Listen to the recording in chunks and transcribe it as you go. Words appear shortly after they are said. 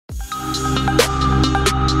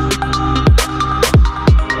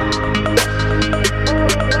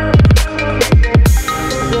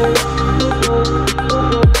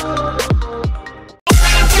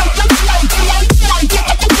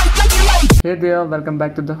there, welcome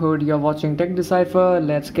back to the hood. You're watching Tech Decipher.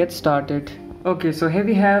 Let's get started. Okay, so here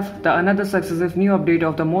we have another successive new update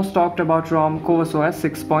of the most talked about ROM, Corvus OS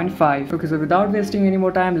 6.5. Okay, so without wasting any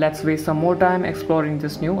more time, let's waste some more time exploring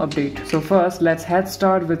this new update. So first, let's head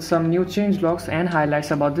start with some new changelogs and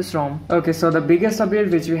highlights about this ROM. Okay, so the biggest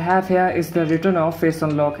update which we have here is the return of Face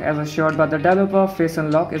Unlock. As assured by the developer, Face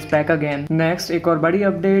Unlock is back again. Next, एक और बड़ी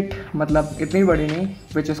update, मतलब इतनी बड़ी नहीं,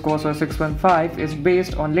 which is Corvus OS 6.5, is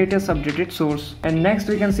based on latest updated source. And next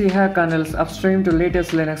we can see here kernels upstream to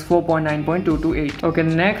latest Linux 4.9.228. Okay,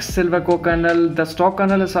 next Silver Core kernel. The stock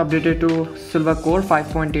kernel is updated to Silver Core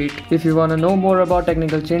 5.8. If you want to know more about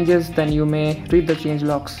technical changes, then you may read the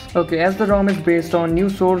changelogs. Okay, as the ROM is based on new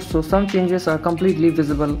source, so some changes are completely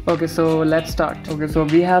visible. Okay, so let's start. Okay, so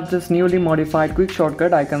we have this newly modified quick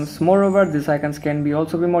shortcut icons. Moreover, these icons can be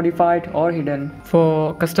also be modified or hidden.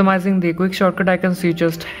 For customizing the quick shortcut icons, you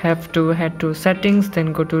just have to head to settings,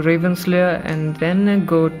 then go to Raven's layer, and then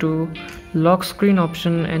go to lock screen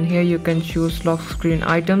option, and here you can choose lock screen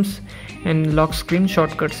items and lock screen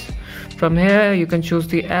shortcuts. From here you can choose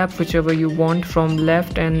the app whichever you want from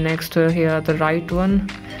left, and next here the right one,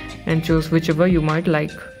 and choose whichever you might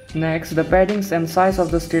like. Next, the paddings and size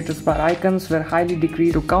of the status bar icons were highly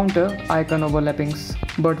decreased to counter icon overlappings.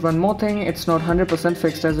 But one more thing, it's not 100%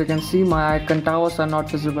 fixed. As you can see, my icon towers are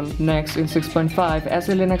not visible. Next, in 6.5,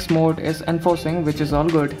 SE Linux mode is enforcing, which is all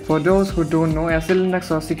good. For those who don't know, SE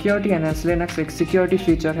Linux or security enhanced Linux एक security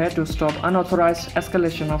feature है to stop unauthorized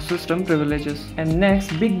escalation of system privileges. And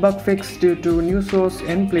next, big bug fix due to new source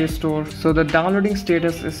in Play Store. So the downloading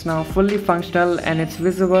status is now fully functional and it's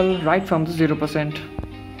visible right from the 0%.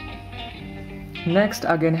 Next,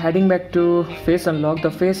 again heading back to Face Unlock. The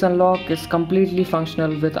Face Unlock is completely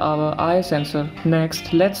functional with our eye sensor.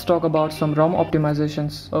 Next, let's talk about some ROM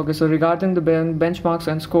optimizations. Okay, so regarding the benchmarks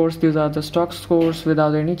and scores, these are the stock scores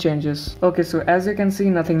without any changes. Okay, so as you can see,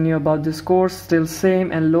 nothing new about the scores, still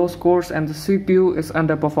same and low scores, and the CPU is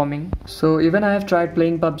underperforming. So even I have tried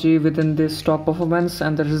playing PUBG within this stock performance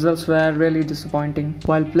and the results were really disappointing.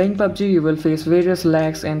 While playing PUBG, you will face various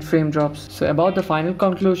lags and frame drops. So about the final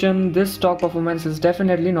conclusion, this stock performance is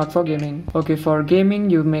definitely not for gaming. Okay, for gaming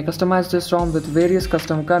you may customize this ROM with various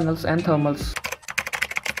custom kernels and thermals.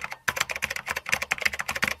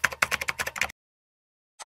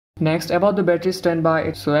 Next, about the battery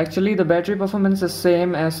standby. So actually the battery performance is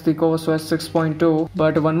same as the Corvus OS 6.2,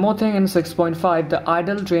 but one more thing, in 6.5 the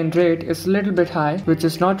idle drain rate is a little bit high, which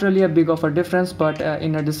is not really a big of a difference, but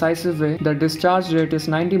in a decisive way. The discharge rate is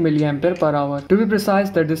 90 mAh per hour. To be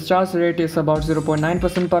precise, the discharge rate is about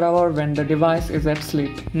 0.9% per hour when the device is at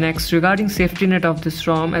sleep. Next, regarding safety net of this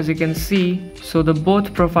ROM, as you can see, so the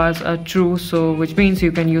both profiles are true, so which means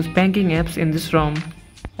you can use banking apps in this ROM.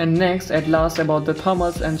 And next, at last, about the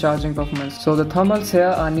thermals and charging performance. So the thermals here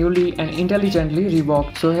are newly and intelligently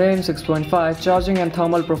reworked. So here in 6.5, charging and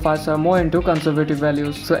thermal profiles are more into conservative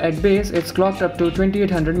values. So at base, it's clocked up to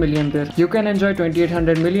 2800 mAh. You can enjoy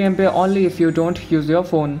 2800 mAh only if you don't use your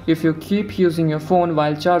phone. If you keep using your phone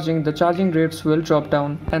while charging, the charging rates will drop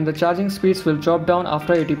down, and the charging speeds will drop down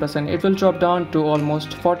after 80%. It will drop down to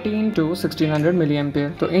almost 14 to 1600 mAh.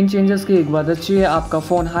 तो इन changes की एक बात अच्छी है, आपका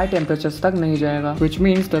phone high temperatures तक नहीं जाएगा, which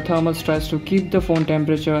means the thermals tries to keep the phone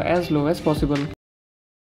temperature as low as possible.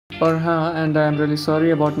 And I am really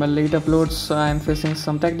sorry about my late uploads. I am facing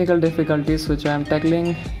some technical difficulties which I am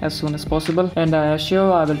tackling as soon as possible, and I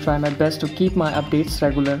assure I will try my best to keep my updates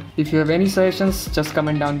regular. If you have any suggestions, just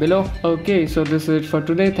comment down below. Okay, so this is it for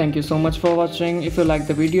today. Thank you so much for watching. If you liked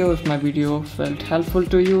the video, if my video felt helpful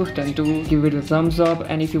to you, then do give it a thumbs up,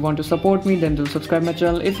 and if you want to support me, then do subscribe my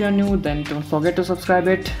channel. If you are new, then don't forget to subscribe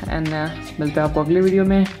it, and मिलते हैं आपको अगली video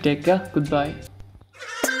में. Take care, goodbye.